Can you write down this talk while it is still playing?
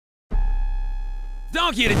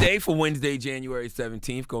Donkey of the day for Wednesday, January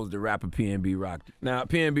 17th goes to rapper PnB Rock. Now,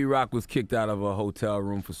 PnB Rock was kicked out of a hotel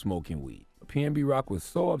room for smoking weed. PnB Rock was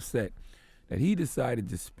so upset that he decided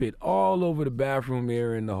to spit all over the bathroom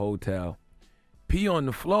mirror in the hotel, pee on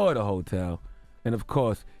the floor of the hotel, and of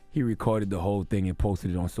course, he recorded the whole thing and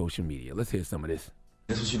posted it on social media. Let's hear some of this.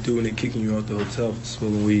 That's what you do when they're kicking you out the hotel for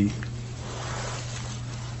smoking weed.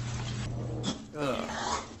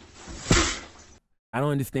 I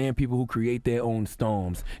don't understand people who create their own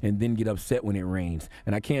storms and then get upset when it rains.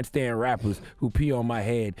 And I can't stand rappers who pee on my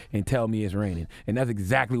head and tell me it's raining. And that's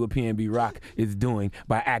exactly what PnB Rock is doing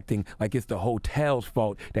by acting like it's the hotel's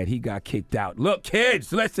fault that he got kicked out. Look,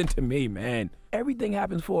 kids, listen to me, man. Everything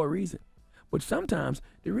happens for a reason. But sometimes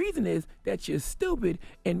the reason is that you're stupid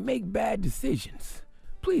and make bad decisions.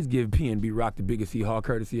 Please give PnB Rock the biggest hee-haw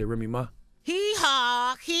courtesy of Remy Ma.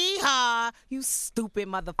 Hee-haw, hee-haw, you stupid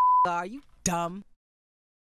motherfucker, are you dumb?